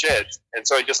to shit, and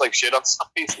so I just like shit on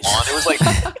somebody's lawn. It was like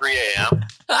 3 a.m.,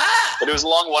 but it was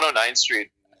along 109th Street,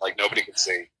 and, like nobody could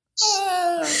see.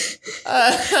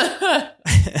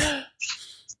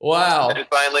 Wow. And then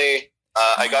finally,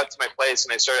 I got to my place,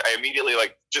 and I immediately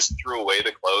like just threw away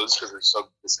the clothes because I was so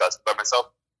disgusted by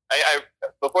myself. I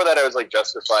before that I was like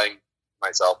justifying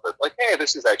myself with like, hey,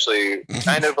 this is actually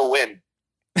kind of a win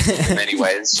in many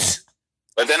ways.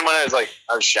 But then when I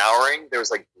was showering, there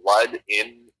was like blood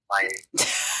in my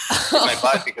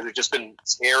butt because it just been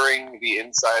tearing the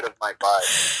inside of my butt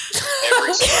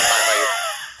every single time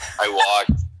I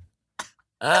walked.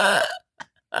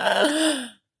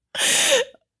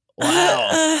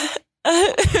 Wow.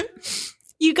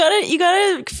 You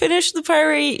gotta finish the part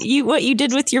where what you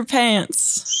did with your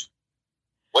pants.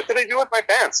 What did I do with my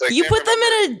pants? You put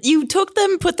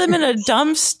them put them in a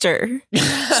dumpster,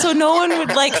 so no one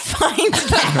would like find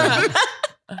them.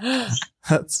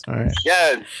 That's all right.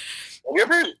 Yeah.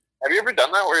 Have you ever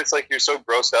done that where it's like you're so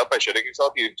grossed out by shitting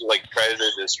yourself you like try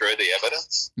to destroy the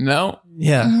evidence? No.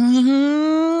 Yeah.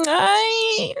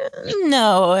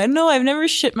 No, I've never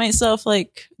shit myself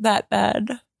like that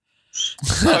bad.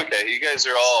 Okay, you guys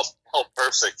are all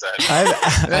perfect then.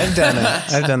 I've done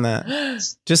it. I've done that.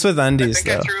 Just with I undies,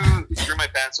 think though. I threw my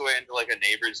pants away into like a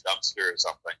neighbor's dumpster or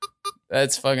something.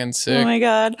 That's fucking Oh sick. my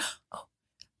god.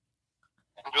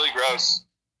 It's really gross.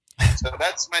 So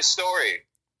that's my story.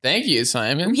 Thank you,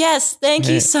 Simon. Yes, thank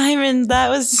Hey. you, Simon. That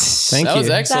was Thank That you. was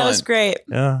excellent. That was great.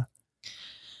 Yeah.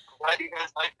 Glad you guys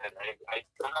liked it. I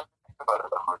don't have to think about it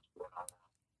that much. But I'm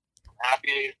happy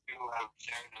to have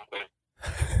shared it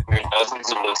with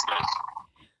dozens of listeners.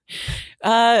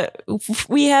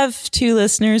 We have 2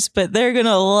 listeners, but they're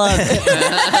gonna love it.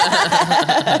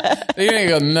 They're gonna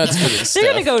go nuts for this They're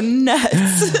stuff. gonna go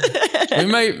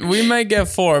nuts. We might get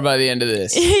 4 by the end of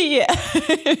this. Yeah.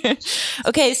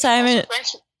 Okay, Simon.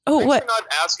 Thanks Oh, what? for not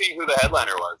asking who the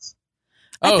headliner was.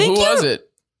 Oh, think who was you- it?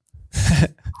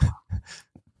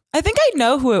 I think I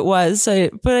know who it was,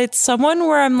 but it's someone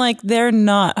where I'm like, they're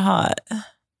not hot.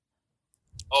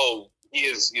 Oh, he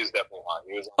is definitely hot.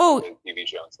 He was on Oh. the TV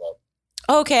show and stuff.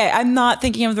 Okay, I'm not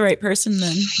thinking of the right person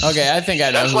then. Okay, I think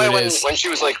I know That's who why it when is. she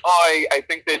was like, "Oh, I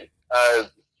think that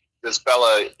this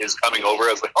fella is coming over,"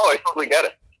 I was like, "Oh, I totally get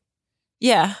it."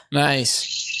 Yeah.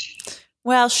 Nice.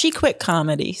 Well, she quit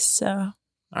comedy, so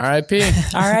R.I.P.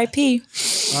 R.I.P.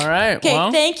 All right. Okay,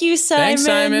 well, thank you, Simon. thanks,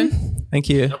 Simon. Thank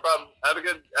you. No problem. Have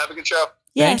a good show.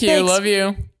 Yeah, Thank you. thanks. Love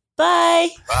you. Bye.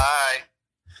 Bye.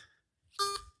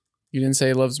 You didn't say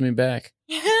he loves me back.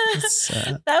 That's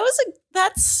a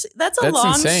That's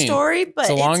long insane. story, but It's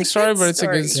a long good story, but it's a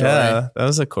good story. Yeah, that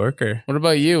was a corker. What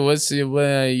about you?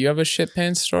 You have a shit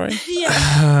pants story? Yeah.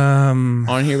 I want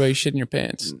to hear about you shitting your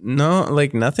pants. No,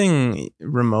 like nothing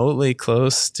remotely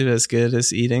close to as good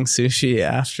as eating sushi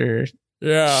after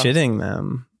Yeah. shitting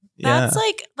them. Yeah. That's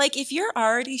like if you're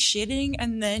already shitting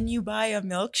and then you buy a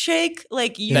milkshake,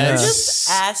 like you're That's just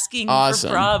asking awesome.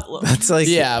 for problems. That's like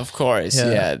Yeah, of course.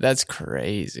 Yeah. Yeah. That's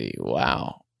crazy.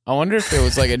 Wow. I wonder if it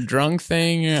was like a drunk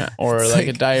thing or It's like a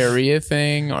like- diarrhea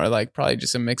thing or like probably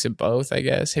just a mix of both, I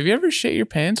guess. Have you ever shit your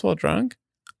pants while drunk?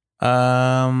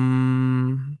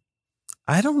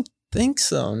 I don't think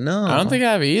so. No. I don't think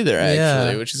I have either,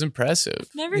 actually, Yeah. which is impressive.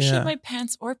 Never Yeah. shit my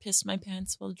pants or pissed my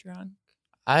pants while drunk.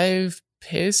 I've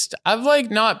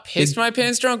like not pissed my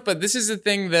pants drunk, but this is the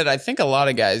thing that I think a lot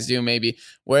of guys do maybe,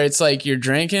 where it's like you're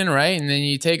drinking, right? And then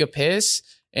you take a piss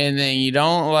and then you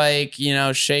don't like,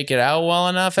 shake it out well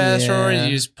enough afterwards. Yeah.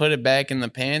 You just put it back in the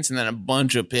pants and then a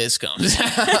bunch of piss comes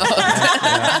out.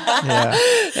 Yeah.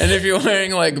 And if you're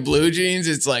wearing like blue jeans,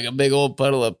 it's like a big old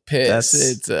puddle of piss.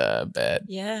 That's- It's bad.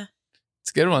 Yeah.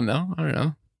 It's a good one though. I don't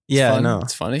know. Yeah, fun. no.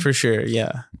 It's funny. For sure.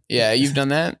 Yeah. Yeah, you've done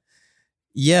that?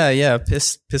 Yeah.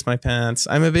 Piss my pants.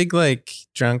 I'm a big like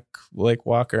drunk like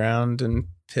walk around and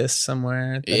piss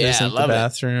somewhere that Yeah, isn't the love it.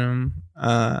 bathroom.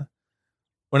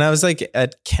 When I was like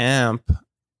at camp,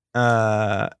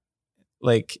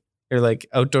 like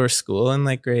outdoor school in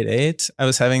like grade 8, I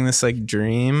was having this like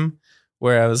dream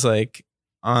where I was like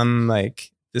on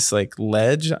like this like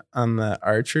ledge on the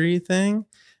archery thing,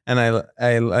 and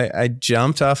I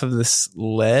jumped off of this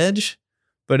ledge,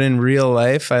 but in real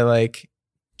life I like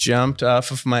jumped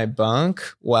off of my bunk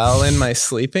while in my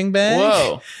sleeping bag.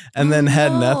 Whoa. And then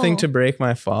had nothing no. to break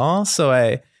my fall. So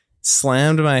I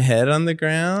slammed my head on the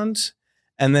ground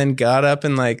and then got up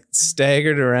and like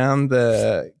staggered around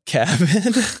the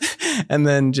cabin and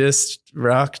then just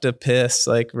rocked a piss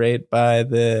like right by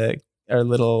our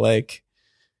little like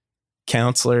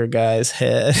counselor guy's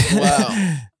head.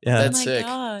 Wow. Yeah. That's oh my sick.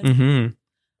 God. hmm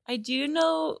I do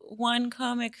know one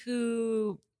comic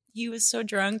who he was so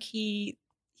drunk he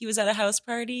was at a house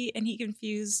party and he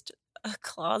confused a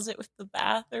closet with the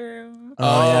bathroom.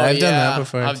 Oh, yeah, I've done that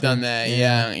before, I've too. done that.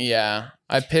 Yeah. Yeah.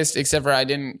 I pissed, except for I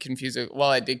didn't confuse it. Well,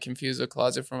 I did confuse a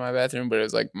closet for my bathroom, but it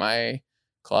was like my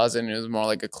closet and it was more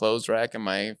like a clothes rack and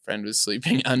my friend was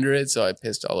sleeping under it. So I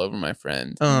pissed all over my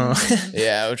friend. Oh,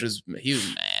 Yeah, he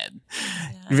was mad.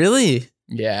 Yeah. really?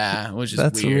 Yeah, which is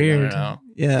That's weird. weird. I don't know.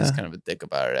 Yeah. He's kind of a dick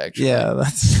about it, actually. Yeah.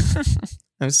 That's,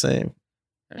 I'm saying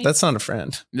that's not a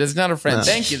friend. That's not a friend. No.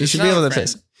 Thank you. You That's should not be a able to friend.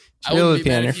 piss. I be able wouldn't to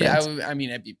pee on mad your if you-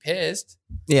 friends. I'd be pissed.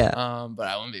 Yeah. But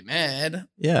I wouldn't be mad.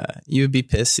 Yeah. You would be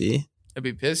pissy. I'd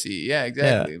be pissy. Yeah,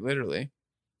 exactly. Literally.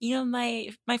 You know,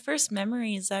 my first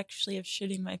memory is actually of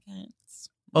shitting my pants.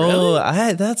 Oh,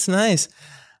 that's nice.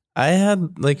 I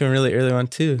had like a really early one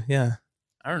too. Yeah.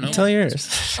 I don't know. Tell yours.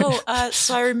 So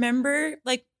I remember,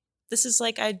 like, this is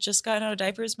like I'd just gotten out of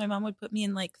diapers. My mom would put me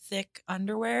in like thick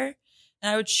underwear,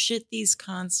 and I would shit these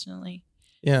constantly.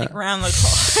 Yeah. Like around the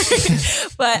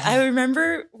car. But I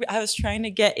remember I was trying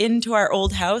to get into our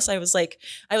old house. I was like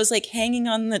hanging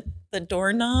on the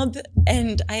doorknob,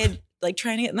 and I had like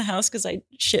trying to get in the house because I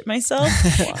shit myself.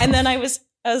 Wow. And then I was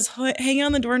hanging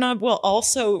on the doorknob while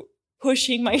also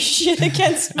pushing my shit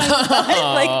against my butt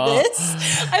like this.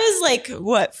 I was like,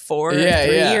 what, 4 or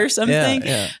 3 or something?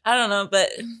 Yeah. I don't know. But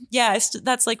yeah,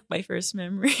 that's like my first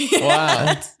memory.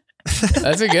 Wow.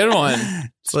 That's a good one.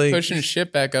 It's like Pushing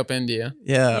shit back up into you.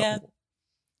 Yeah.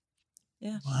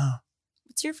 Yeah. Wow.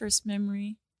 What's your first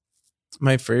memory?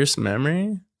 My first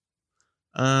memory?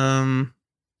 I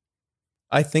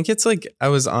think it's like I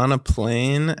was on a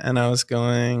plane and I was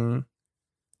going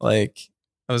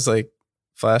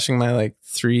flashing my like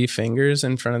 3 fingers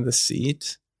in front of the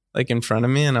seat, like in front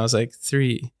of me, and I was like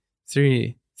 3,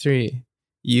 3, 3.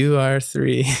 You are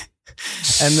 3.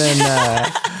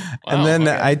 And then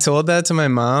I told that to my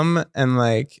mom, and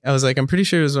like I was like, I'm pretty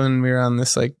sure it was when we were on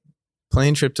this like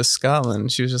plane trip to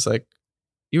Scotland. She was just like,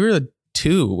 you were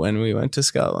 2 when we went to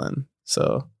Scotland.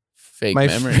 So Fake my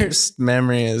memory. first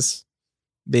memory is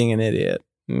being an idiot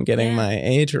and getting my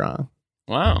age wrong.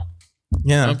 Wow.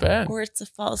 Yeah. Not bad. Or it's a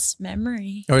false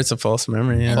memory. Or it's a false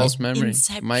memory. Yeah. False memory.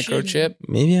 Inception. Microchip.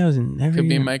 Maybe I was never Could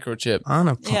be even microchip. on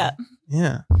a plane. Yeah.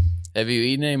 Yeah. Have you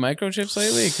eaten any microchips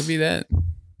lately? It could be that.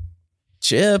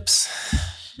 Chips.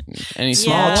 Any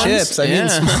Small small ones? Chips. I mean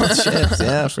small chips.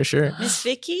 Yeah, for sure. Miss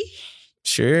Vicky?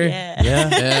 Sure. Yeah. Yeah.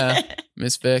 Yeah.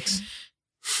 Miss Vix.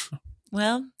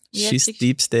 Well, we have She's to-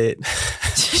 deep state.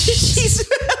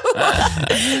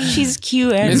 she's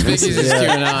cute and Miss Vicky's is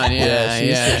Yeah. QAnon. Yeah, she's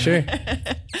yeah. for sure.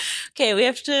 Okay, we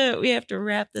have to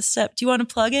wrap this up. Do you want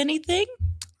to plug anything?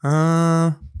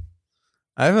 I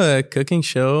have a cooking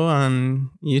show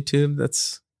on YouTube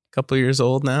that's a couple years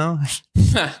old now.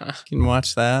 You can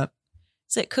watch that.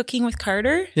 Is it Cooking with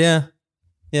Carter? Yeah.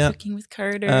 Yeah. Cooking with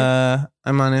Carter.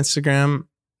 I'm on Instagram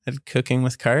at Cooking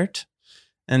with Cart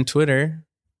and Twitter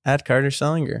at Carter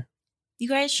Sellinger. You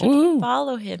guys should Woo.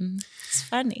 follow him. It's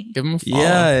funny. Give him a follow.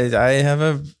 Yeah, I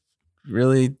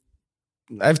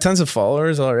have tons of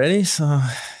followers already, so.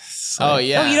 Oh,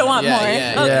 yeah. Oh, you don't want Yeah, more?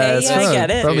 yeah, Okay, it's yeah, I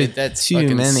get it. Probably Dude, that's too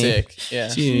fucking many. sick. Yeah.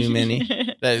 Too many.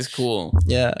 That is cool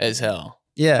Yeah. as hell.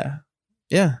 Yeah.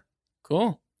 Yeah.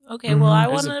 Cool. Okay, well, I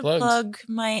Here's want the to plugs. plug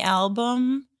my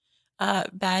album,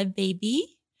 Bad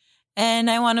Baby.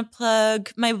 And I want to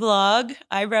plug my blog,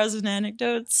 Eyebrows and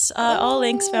Anecdotes. All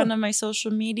links found on my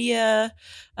social media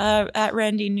at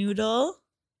Randy Noodle.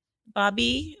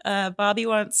 Bobby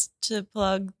wants to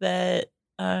plug that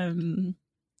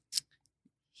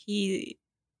he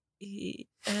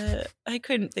I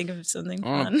couldn't think of something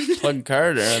fun. Plug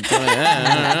Carter.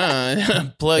 I don't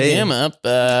know. Plug him up.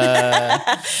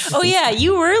 Oh yeah,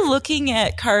 you were looking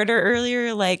at Carter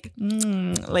earlier, like he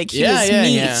was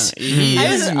meat. Yeah. He I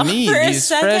is was meat. for a He's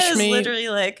second. fresh I was meat. literally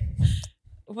like,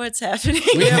 "What's happening?"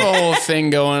 We have a whole thing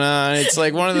going on. It's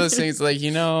like one of those things, like,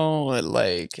 you know,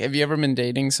 like, have you ever been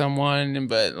dating someone,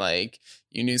 but like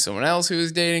you knew someone else who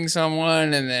was dating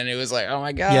someone, and then it was like, oh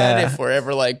my god, Yeah. if we're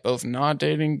ever like both not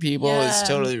dating people, Yeah. we're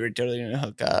totally gonna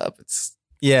hook up. It's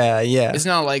Yeah.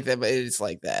 not like that, but it's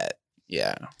like that.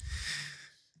 Yeah,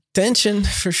 Tension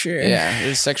for sure. yeah.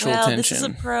 There's sexual Well, tension. this is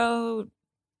a pro.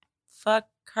 Fuck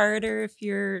Carter if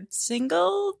you're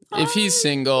single. If he's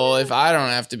single, if I don't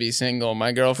have to be single,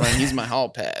 my girlfriend, he's my hall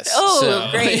pass. Oh,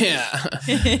 So, great. Yeah.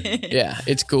 Yeah,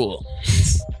 it's cool.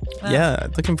 Well, Yeah.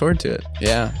 Looking forward to it.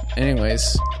 Yeah.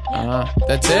 Anyways,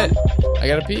 that's it. I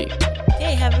gotta pee.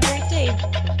 Okay, have a great day.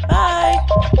 Bye.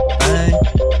 Bye.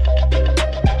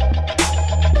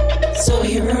 So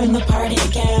you ruined the party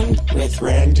again with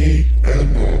Randy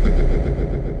and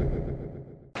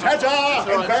Ta-ta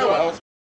and farewell.